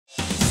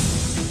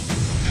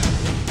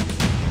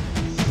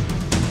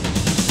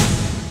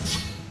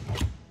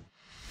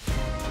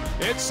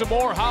It's some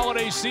more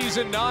holiday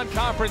season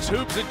non-conference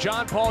hoops at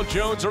John Paul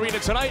Jones Arena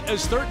tonight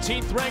as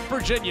 13th ranked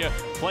Virginia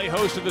play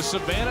host to the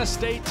Savannah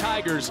State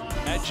Tigers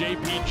at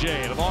JPJ.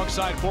 And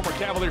alongside former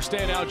Cavalier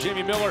standout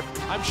Jamie Miller,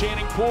 I'm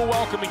Channing Poole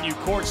welcoming you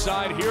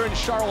courtside here in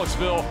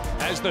Charlottesville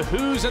as the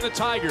Hoos and the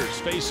Tigers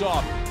face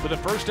off for the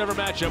first ever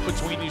matchup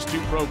between these two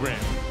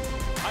programs.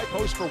 High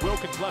post for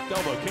Wilkins, left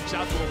elbow, kicks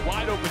out to a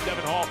wide open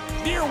Devin Hall.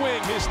 Near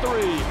wing, his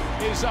three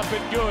is up and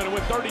good. And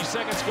with 30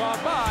 seconds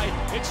gone by,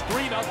 it's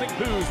 3-0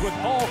 Hoos with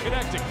Hall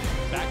connecting.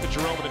 Back to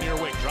Jerome in the near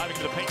wing, driving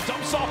to the paint,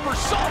 dumps off for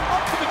Salt,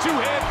 up for the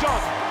two-hand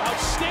dunk.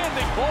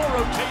 Outstanding ball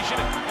rotation,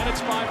 and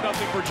it's 5-0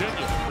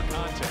 Virginia. For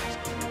context,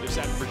 this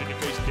had Virginia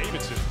face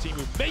Davidson, the team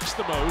who makes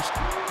the most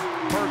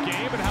per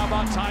game. And how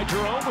about Ty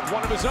Jerome with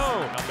one of his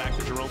own? Now back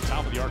to Jerome,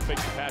 top of the arc,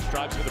 fakes the pass,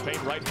 drives into the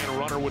paint, right-hand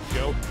runner would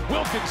go.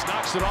 Wilkins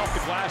knocks it off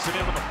the glass and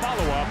in with a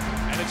follow-up,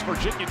 and it's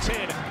Virginia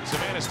 10,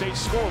 Savannah State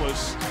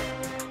scoreless.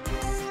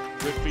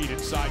 Good feed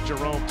inside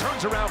Jerome,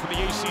 turns around for the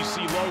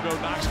ACC logo,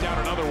 knocks down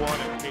another one,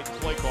 and made the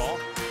play call.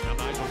 Now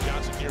Nigel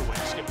Johnson here, wing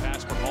skip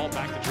pass for Hall,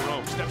 back to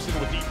Jerome, steps into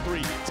a deep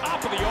three,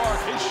 top of the arc,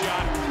 his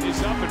shot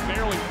is up and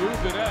barely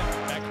moved the net.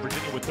 Back to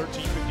Virginia with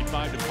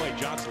 13:55 to play.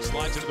 Johnson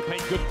slides into the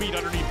paint, good feed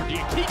underneath for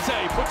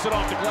Diakite, puts it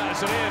off the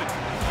glass and in.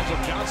 Nigel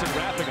Johnson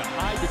wrapping a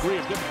high degree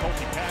of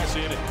difficulty pass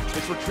in.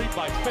 It's retrieved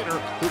by Finner,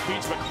 who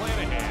beats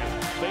McClanahan.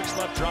 Fakes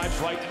left, drives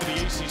right into the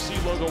ACC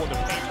logo in the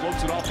paint,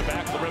 floats it off the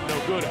back of the rim, no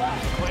good.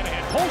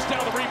 McClanahan pulls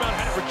down the rebound,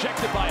 had it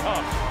rejected by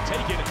Huff.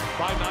 Taken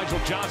by Nigel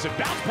Johnson.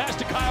 Bounce pass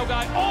to Kyle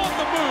Guy on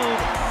the move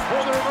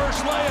for the reverse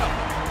layup.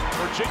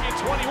 Virginia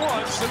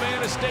 21,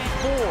 Savannah State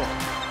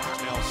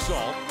 4. Now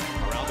Salt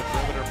around the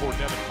perimeter for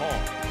Devin Hall.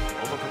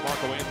 Over for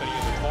Marco Anthony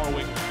in the far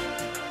wing.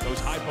 Goes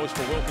high post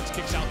for Wilkins,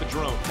 kicks out the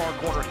Jerome. Far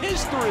corner,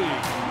 his three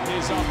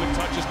is up and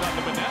touches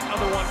nothing but net.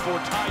 Another one for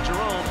Ty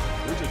Jerome.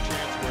 There's a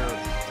chance where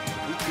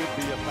he could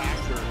be a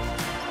factor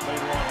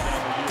later on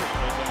down the year.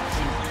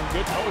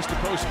 Good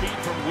post-to-post speed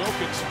from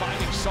Wilkins,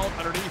 finding Salt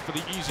underneath for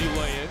the easy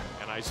lay-in.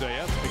 And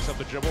Isaiah picks up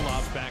the dribble,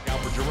 lobs back out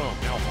for Jerome.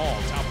 Now Hall,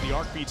 top of the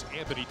arc, beats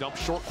Anthony, dumps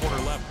short corner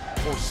left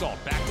for Salt.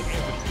 Back to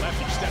Anthony,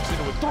 lefty steps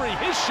into a three.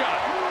 His shot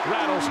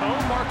rattles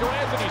home. Marco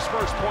Anthony's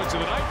first points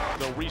of the night.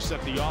 They'll reset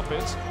the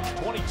offense.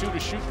 22 to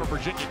shoot for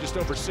Virginia, just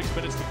over 6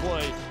 minutes to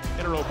play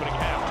in her opening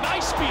half.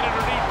 Nice speed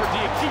underneath for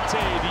Diakite,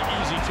 the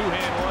easy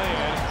two-hand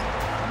lay-in.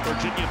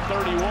 Virginia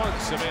 31,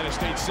 Savannah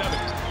State 7.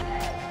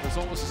 It was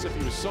almost as if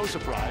he was so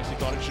surprised he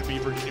thought it should be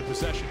Virginia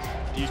possession.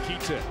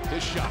 Diakite,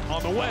 his shot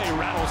on the way,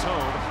 rattles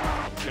home.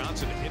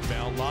 Johnson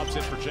inbound, lobs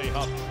in for Jay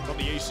Huff from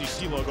the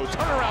ACC logo.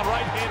 Turnaround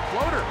right-hand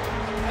floater.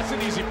 That's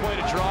an easy play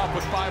to draw up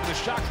with 5 in the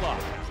shot clock.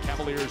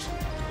 Cavaliers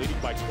leading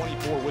by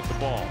 24 with the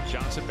ball.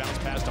 Johnson bounce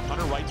pass to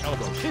Hunter, right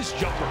elbow. His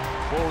jumper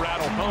will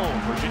rattle home.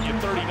 Virginia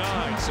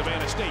 39,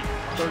 Savannah State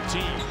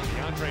 13.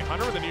 DeAndre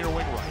Hunter in the near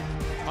wing right.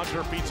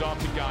 Hunter feeds off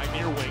the guy,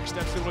 near wing,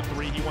 steps in with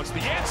three. He wants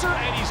the answer,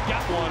 and he's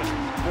got one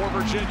for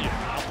Virginia.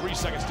 Now 3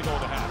 seconds to go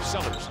in the half.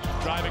 Sellers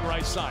driving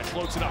right side,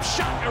 floats it up.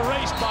 Shot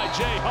erased by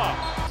Jay Huff.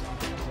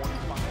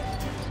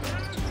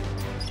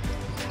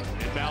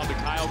 Inbound to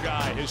Kyle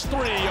Guy. His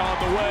three on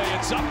the way.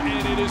 It's up,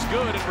 and it is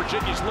good, and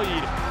Virginia's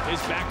lead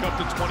is back up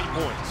to 20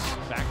 points.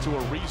 Back to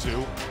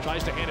Arizu.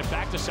 Tries to hand it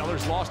back to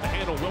Sellers. Lost the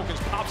handle. Wilkins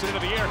pops it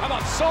into the air. How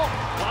about Salt?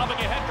 Lobbing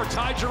ahead for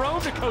Ty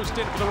Jerome to coast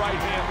in for the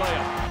right-hand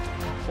layup.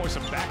 Boy,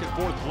 some back and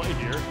forth play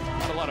here.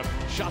 Not a lot of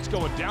shots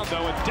going down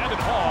though, and Devin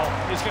Hall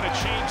is going to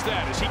change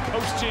that as he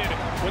coasts in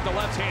with the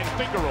left-hand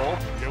finger roll.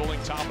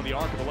 Dribbling top of the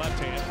arc of the left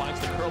hand, finds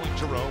the curling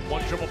Jerome.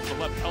 One dribble from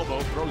the left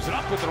elbow, throws it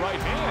up with the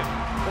right hand.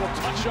 A little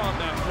touch on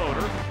that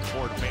floater.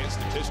 More advanced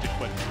statistic,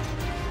 but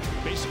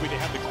basically they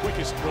have the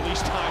quickest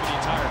release time in the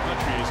entire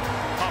country as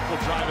Huff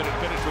will drive it and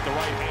finish with the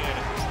right hand.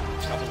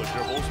 Couple of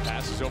dribbles,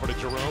 passes over to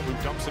Jerome, who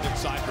dumps it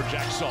inside for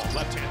Jack Salt.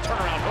 Left hand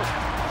turnaround hook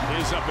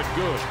is up and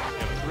good.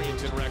 They have a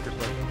 3-10 record,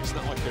 but it's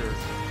not like they're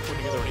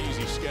putting together an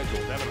easy schedule.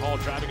 Devin Hall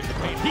driving in the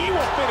paint. He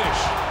will finish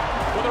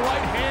with a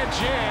right hand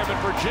jam, and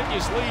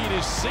Virginia's lead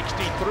is 63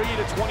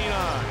 to 29.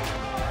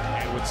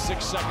 And with 6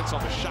 seconds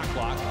on the shot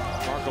clock,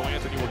 Marco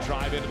Anthony will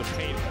drive into the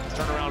paint.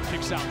 Turnaround,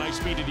 kicks out,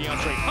 nice speed to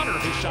DeAndre Hunter.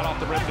 His shot off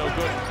the rim, no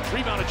good.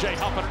 Rebound to Jay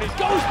Huff underneath,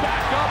 goes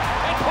back up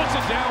and puts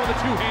it down with a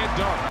two-hand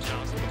dunk.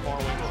 Johnson the far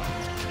wing line.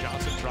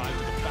 Johnson drives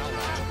to the foul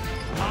line.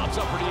 Pops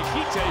up for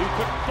Diakite, who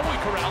couldn't fully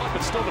corral it,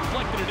 but still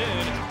deflected it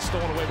in.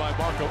 Stolen away by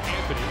Marco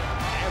Anthony.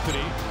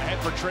 Anthony ahead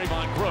for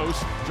Trayvon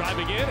Gross.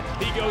 Driving in,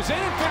 he goes in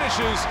and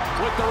finishes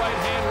with the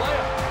right-hand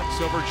layup.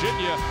 So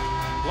Virginia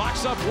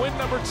locks up win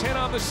number 10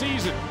 on the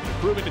season,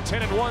 improving to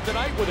 10-1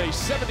 tonight with a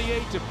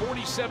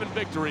 78-47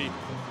 victory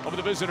over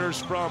the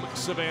visitors from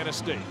Savannah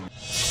State.